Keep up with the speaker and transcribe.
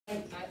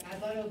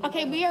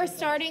Okay, we are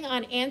starting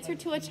on answer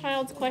to a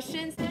child's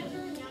questions. Do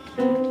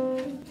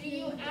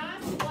you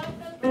ask what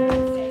the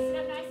chorus is? Sit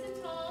up nice and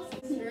tall.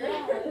 2,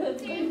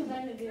 3,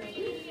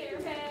 ready,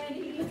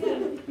 go.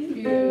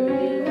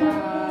 You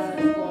ask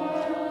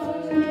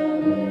what the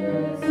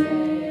birds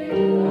say,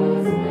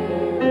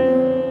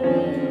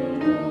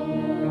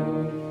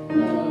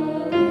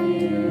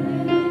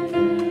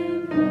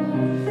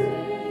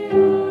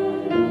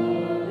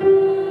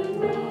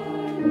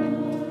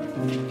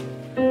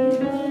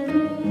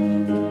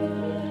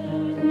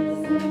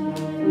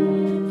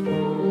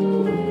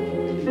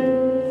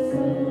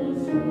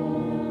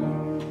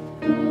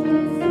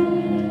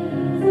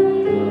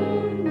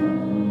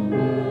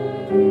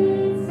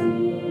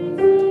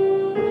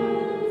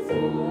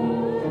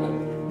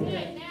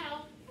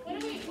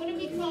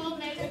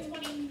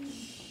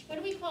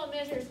 the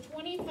measures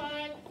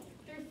 25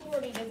 through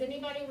 40. Does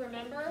anybody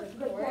remember?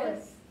 The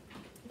chorus.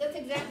 That's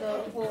exactly The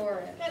right.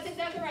 chorus. That's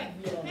exactly right.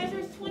 Yeah.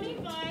 Measures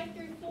 25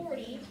 through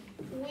 40,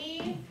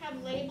 we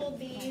have labeled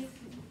these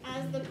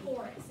as the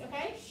chorus,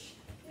 okay?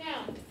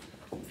 Now,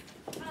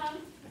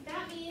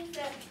 that means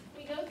that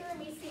we go through and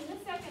we sing the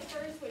second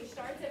verse, which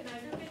starts at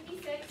measure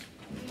 56.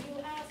 You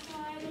ask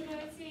why the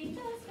birds sing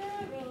the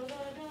sparrow, the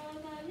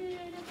dove, the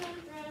loon, the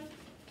thrush,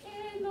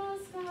 in the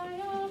sky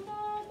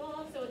above.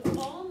 So it's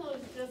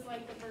almost just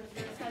like the first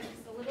verse, has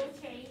just a little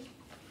change.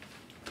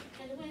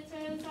 And the winter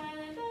is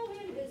silent, the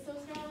wind is so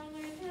strong, I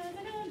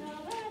don't know,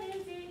 but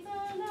it sings a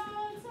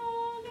loud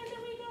song. And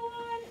then we go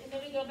on, and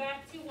then we go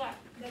back to what?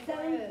 The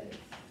chorus.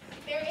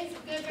 There is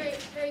good, very,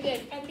 very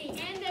good. At the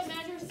end of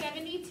measure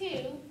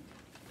 72,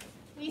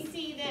 we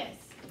see this.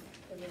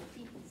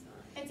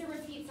 It's a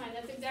repeat sign.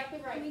 That's exactly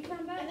right. And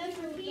this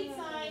repeat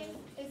sign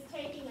is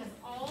taking us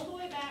all the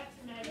way back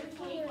to measure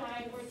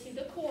 25 or to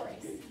the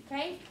chorus.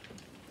 Okay?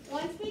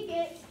 Once we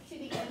get to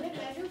the end of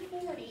measure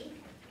 40,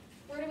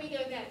 where do we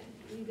go then?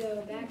 We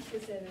go back to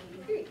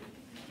 73.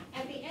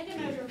 At the end of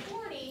measure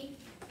 40,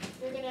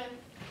 we're going to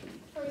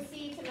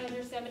proceed to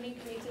measure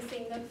 73 to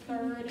sing the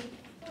third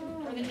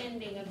or the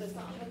ending of the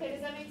song. Okay,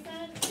 does that make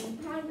sense?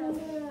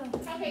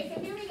 Okay,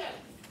 so here we go.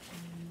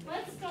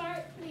 Let's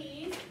start,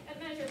 please, at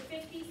measure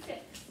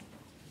 56.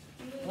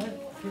 What?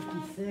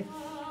 56?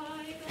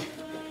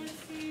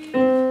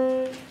 Here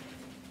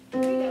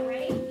we go,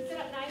 ready? Sit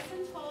up nice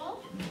and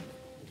tall.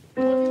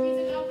 Hold your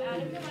music up out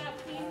of your lap,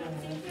 please. Don't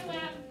sing through your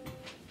lap.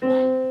 1,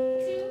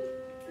 2,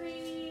 3,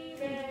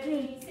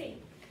 ready, sing.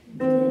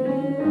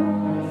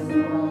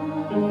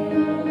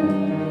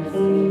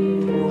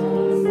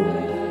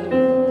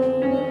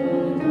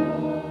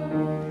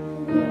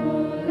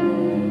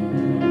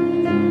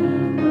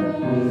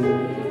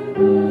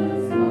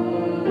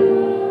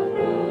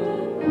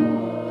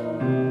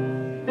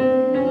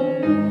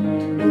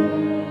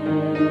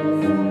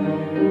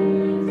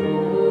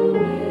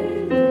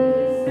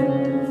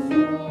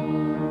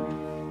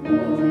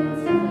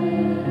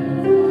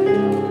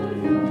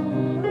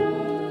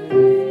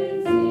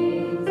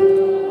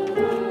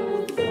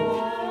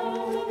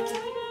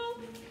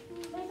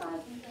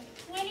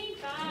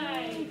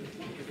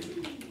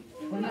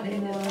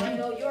 I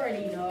know you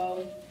already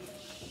know.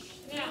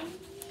 Now,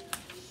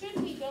 should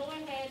we go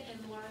ahead and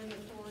learn the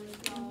chorus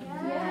song?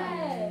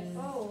 Yes.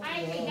 I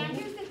agree. Now,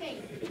 here's the thing.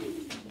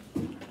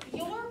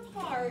 Your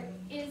part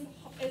is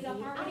a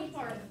harmony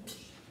part.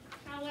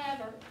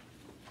 However,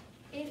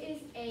 it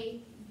is a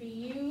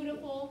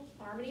beautiful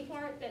harmony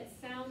part that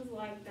sounds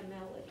like the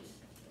melody.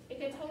 It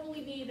could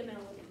totally be the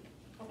melody.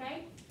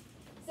 Okay?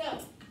 So,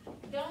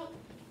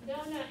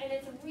 and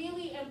it's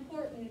really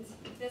important,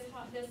 this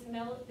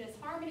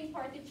harmony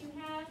part that you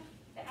have,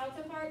 the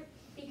alto part,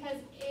 because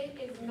it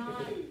is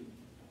not,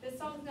 the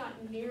song's not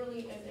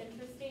nearly as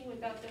interesting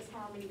without this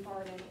harmony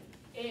part in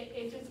it.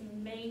 It just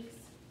makes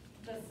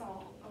the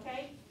song,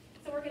 okay?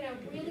 So we're gonna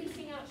really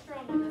sing out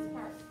strong on this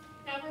part.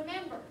 Now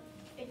remember,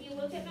 if you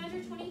look at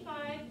measure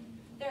 25,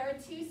 there are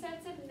 2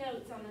 sets of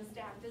notes on the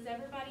staff. Does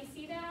everybody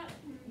see that?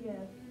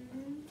 Yes.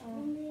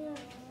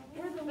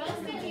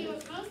 Most of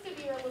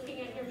you are looking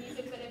at your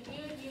music, but a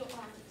few of you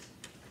aren't.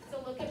 So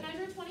look at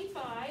measure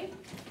 25,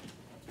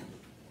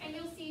 and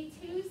you'll see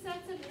 2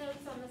 sets of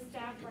notes on the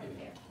staff right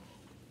there.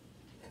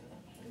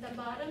 The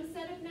bottom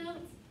set of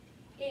notes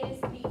is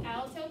the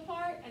alto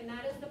part, and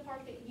that is the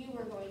part that you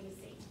are going to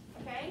sing.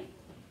 Okay?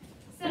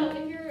 So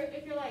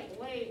if you're like,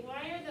 wait,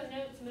 why are the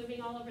notes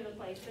moving all over the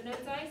place? The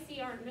notes I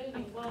see aren't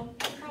moving. Well,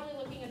 you're probably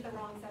looking at the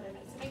wrong set of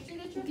notes. So make sure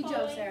that you're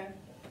following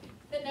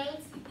the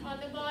notes on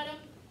the bottom.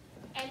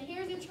 And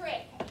here's a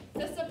trick.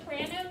 The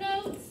soprano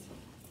notes,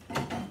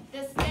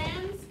 the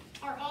stems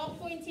are all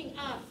pointing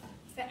up.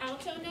 The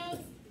alto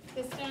notes,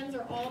 the stems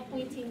are all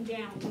pointing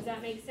down. Does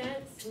that make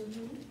sense?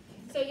 Mm-hmm.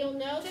 So you'll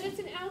know that it's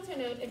an alto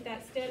note if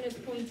that stem is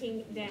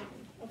pointing down.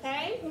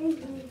 Okay?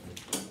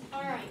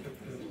 All right.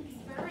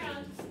 Turn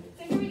around.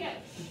 So here we go.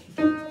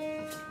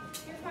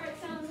 Your part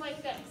sounds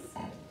like this.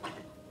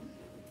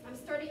 I'm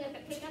starting at the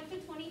pick up to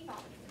 25.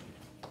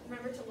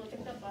 Remember to look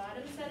at the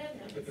bottom set of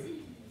notes.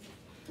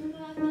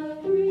 But the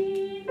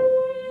green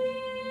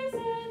leaves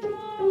and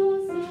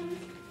blossoms,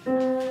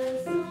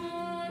 the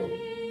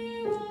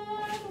sunny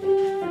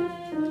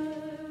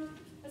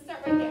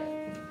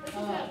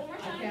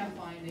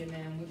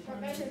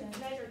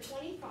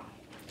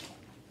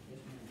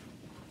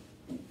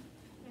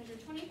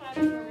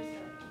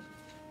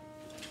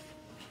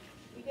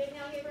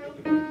now, Gabriel?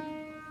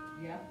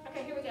 Yeah.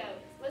 Okay, here we go.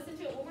 Listen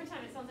to it one more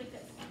time. It sounds like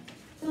this.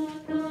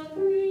 But the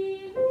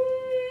green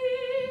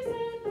leaves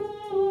and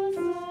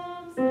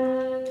blossoms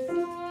and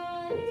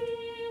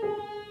sunny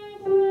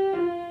warm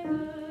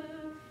weather.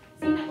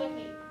 Sing that with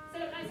me.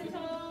 Sit up nice and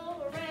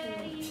tall. We're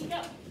ready.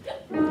 Go.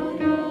 But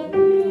the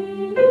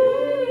green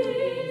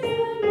leaves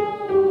and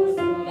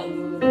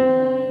blossoms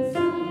and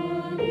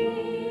sunny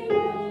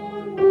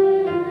warm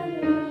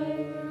weather.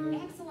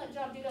 Excellent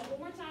job. Do that one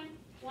more time.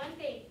 One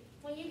thing.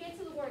 When you get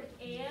to the word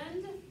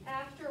and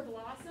after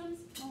blossoms,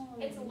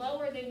 it's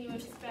lower than you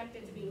expect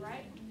it to be,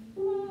 right?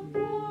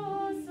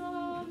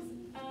 Blossoms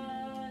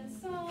and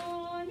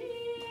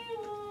sunny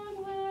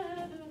warm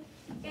weather.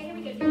 Okay, here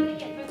we go. Do it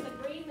again. There's the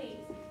green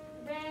leaves.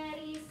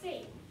 Ready,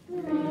 sing.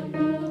 But the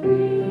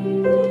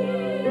green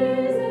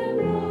leaves and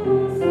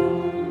blossoms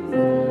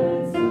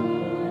and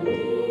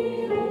sunny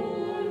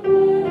warm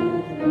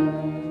weather.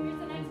 Here's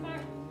the next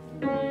part.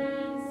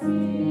 And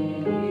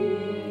singing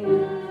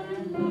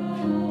and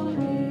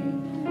loving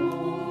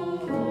all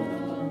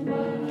come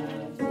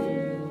back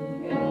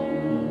together.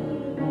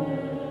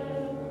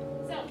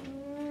 So,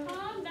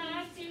 come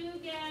back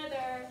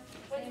together.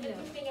 What's the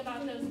interesting thing about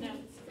those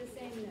notes? The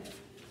same note.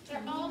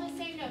 They're all the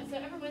same notes, so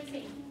everyone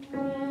sing.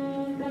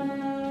 Come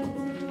back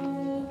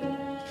together.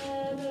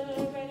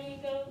 Ready,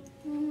 go.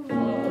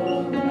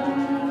 Come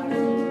back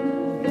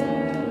together.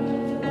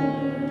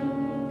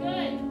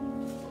 Good.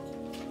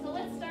 So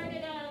let's start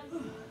it up.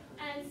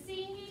 And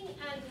singing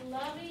and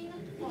loving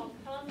will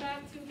come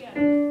back together.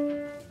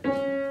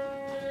 And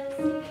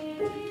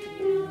singing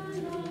and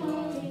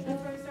loving.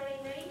 That's where we're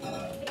starting. Ready?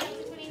 Begin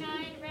to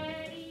 29.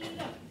 Ready,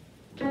 go.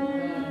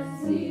 And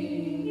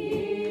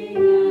singing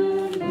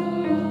and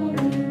loving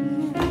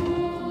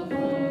all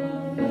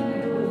come back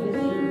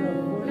together.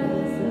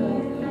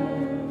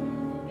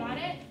 Got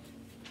it?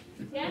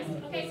 Yes?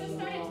 Okay, so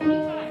start at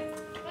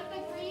 25. But the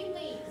green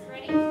leaves.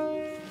 Ready?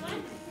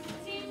 1,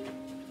 2,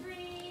 3,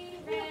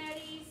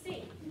 ready,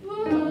 sing.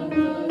 But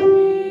the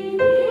green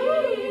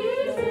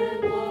leaves and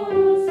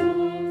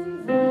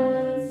blossoms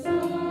and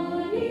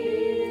sunny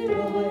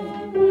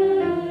warm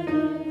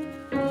weather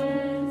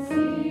and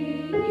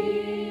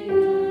singing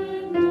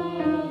and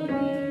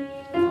loving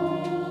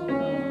all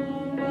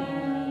come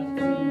back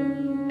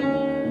together.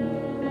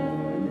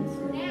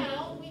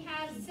 Now we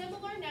have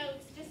similar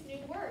notes, just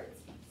new words.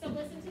 So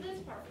listen to this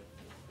part.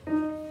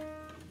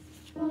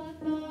 But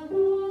the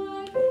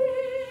Lord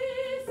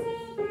is a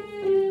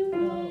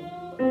brimful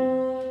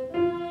of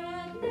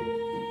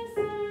gladness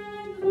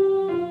and love.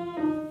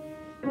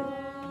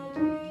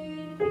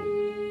 The green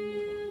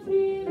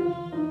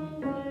fields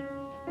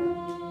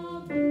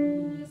belong the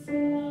blue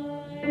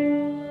sky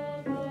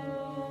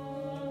above.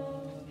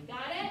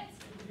 Got it?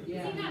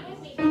 Yeah. Sing that with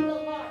me. Big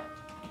little bar.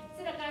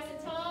 Sit up nice and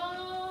tall.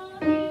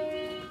 Here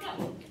we go.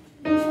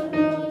 But the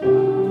Lord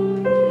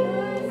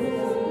is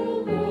a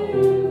brimful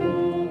of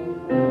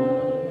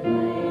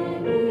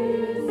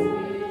gladness and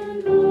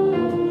love.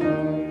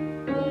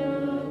 The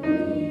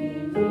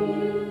green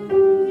fields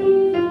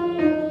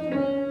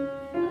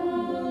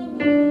belong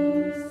the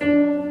blue sky.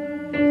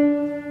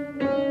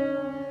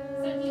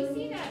 So do you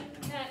see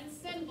that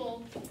symbol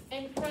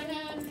in front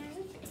of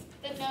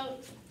the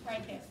note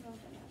right there?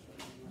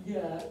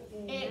 Yeah.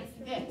 It's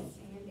this.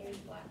 And a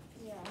flat.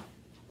 Yeah.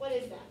 What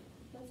is that?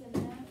 That's a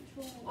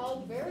natural.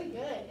 Oh, very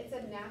good. It's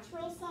a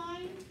natural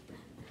sign.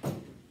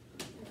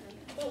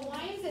 But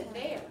why is it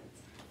there?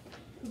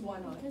 Why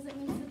not? Because it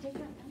means a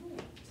different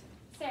element.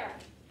 Sarah?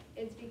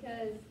 It's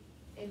because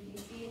if you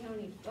see how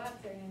many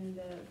flats are in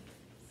the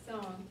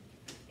song,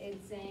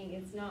 it's saying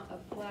it's not a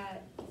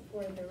flat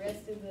for the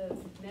rest of the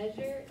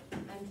measure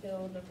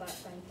until the flat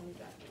sign comes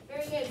back.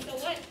 Very good. So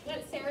what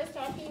Sarah's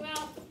talking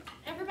about,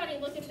 everybody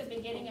look at the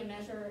beginning of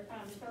measure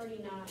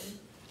 39.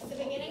 At the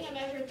beginning of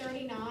measure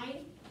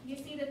 39, you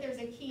see that there's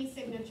a key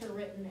signature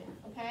written there,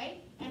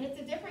 okay? And it's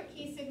a different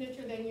key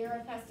signature than you're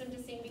accustomed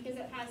to seeing because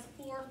it has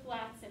 4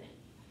 flats in it.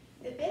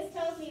 That this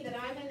tells me that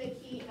I'm in the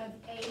key of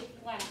A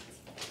flat,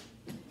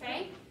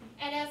 okay?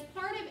 And as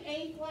part of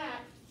A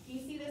flat, do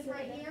you see this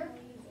right here?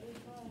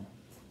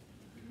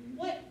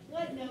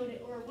 What note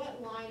or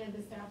what line of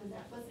the staff is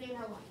that? Let's name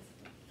our lines.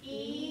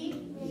 E,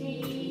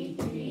 G,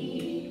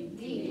 B,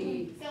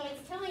 D. So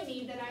it's telling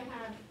me that I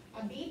have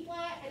a B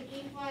flat, an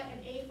E flat, an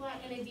A flat,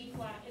 and a D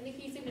flat in the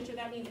key signature.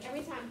 That means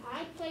every time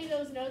I play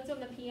those notes on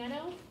the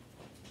piano,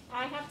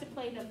 I have to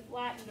play the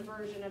flattened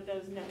version of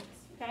those notes,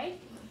 okay?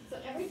 So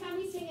every time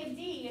we sing a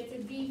D, it's a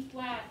D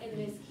flat in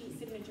this key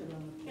signature,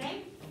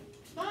 okay?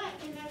 But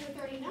in measure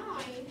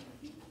 39,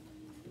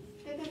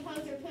 the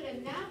composer put a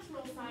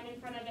natural sign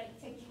in front of it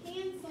to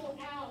cancel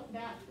out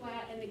that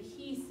flat in the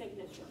key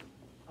signature.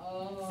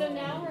 Oh. So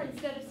now we're,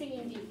 instead of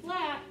singing D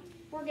flat,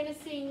 we're gonna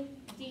sing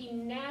D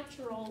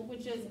natural,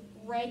 which is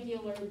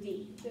regular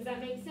D. Does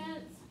that make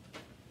sense?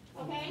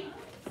 Okay?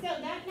 So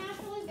that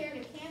natural is there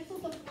to cancel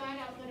the flat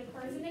out that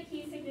occurs in the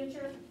key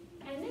signature.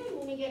 And then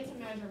when we get to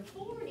measure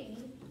 40,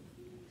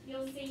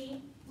 you'll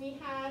see we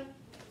have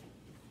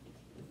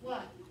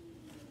what?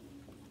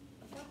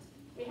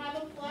 We have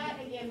a flat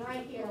again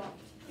right here.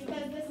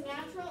 Because this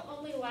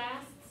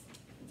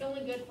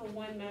good for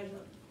one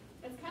measure.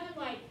 It's kind of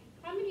like,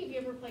 how many of you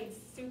ever played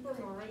Super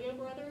Mario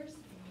Brothers?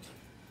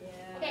 Yeah.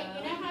 Okay,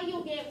 you know how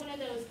you'll get one of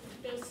those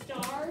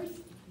stars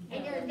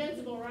and you're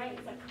invincible, right?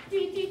 It's like,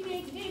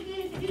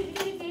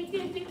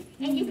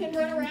 and you can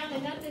run around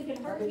and nothing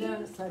can hurt I'll be there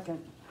in you. a second.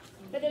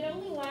 But it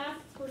only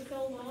lasts for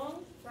so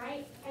long,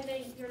 right? And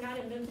then you're not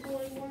invincible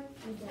anymore.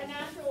 A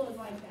natural is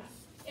like that.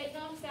 It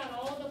knocks out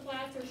all the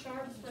flats or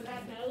sharps for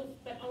that note,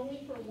 but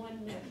only for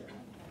one measure.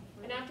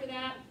 And after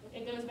that,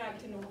 it goes back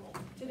to normal,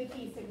 to the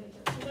key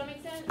signature. Does that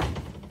make sense?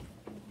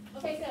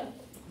 Okay, so,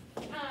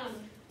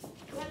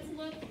 let's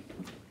look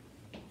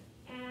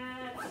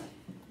at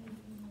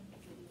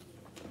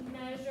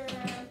measure,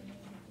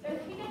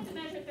 we got to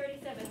measure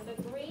 37,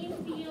 the green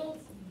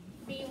fields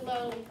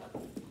below her.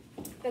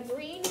 The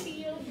green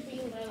field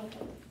below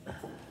her.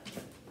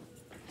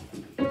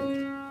 Here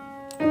we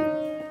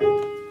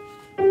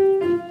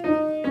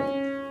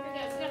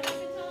go. So that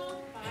makes it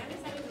tall. 5 to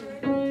 7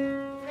 word.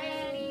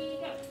 Ready,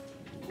 go.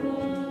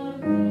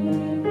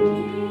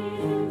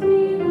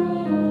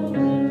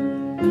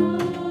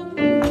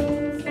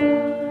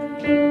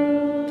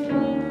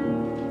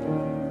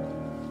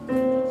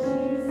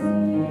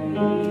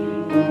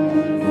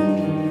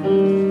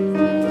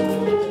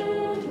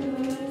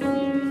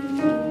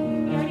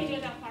 We already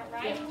did that part,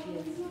 right?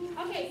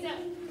 Okay, so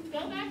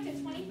go back to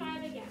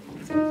 25 again.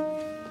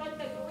 But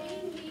the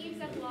green leaves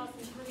and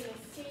blossoms, we're going to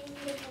sing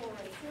the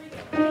chorus. Here we go.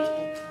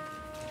 Ready?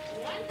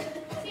 1,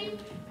 2,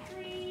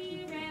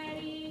 3,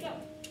 ready, go.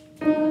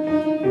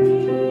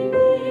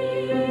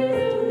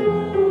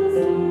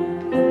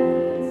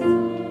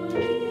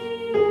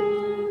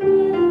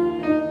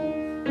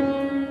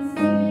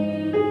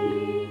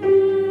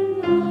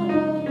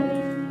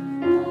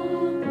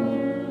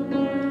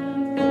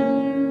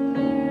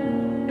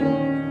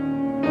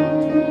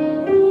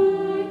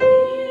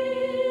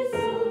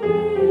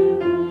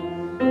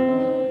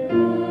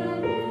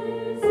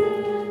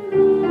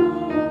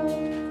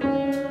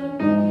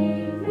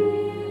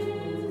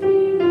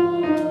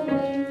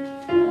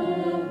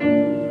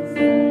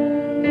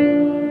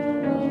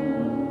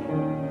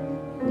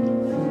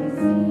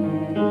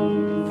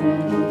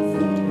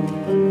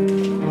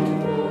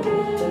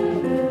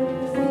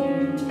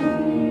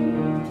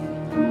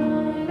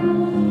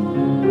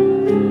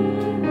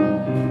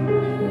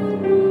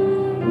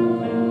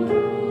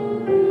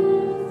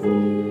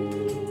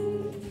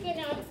 Okay,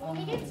 now when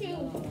we get to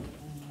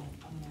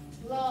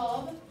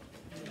love,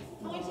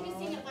 I want you to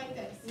sing it like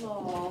this.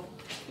 Love.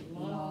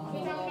 We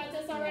talked about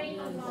this already?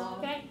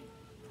 Okay?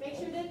 Make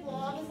sure that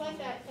love is like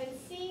that. And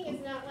sing is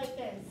not like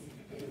this.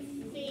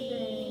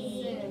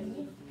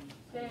 Sing.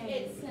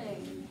 It's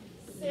Sing.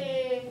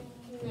 sing.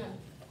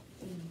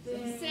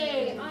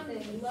 Sing. I'm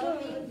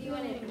loving,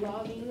 doing it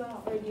loving,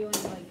 or doing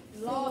like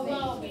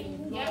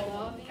Loving. Yep.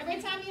 Loving.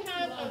 Every time you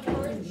have a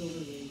word,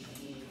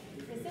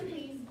 listen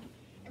please.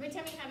 Every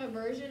time you have a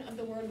version of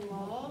the word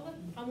love,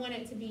 I want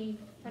it to be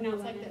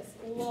pronounced like this.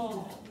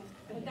 Love.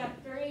 With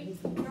that very,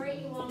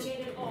 very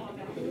elongated O.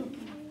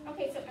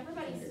 Okay, so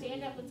everybody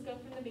stand up. Let's go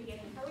from the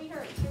beginning. Hurry,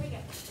 hurry. Here we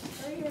go.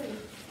 Hurry, hurry.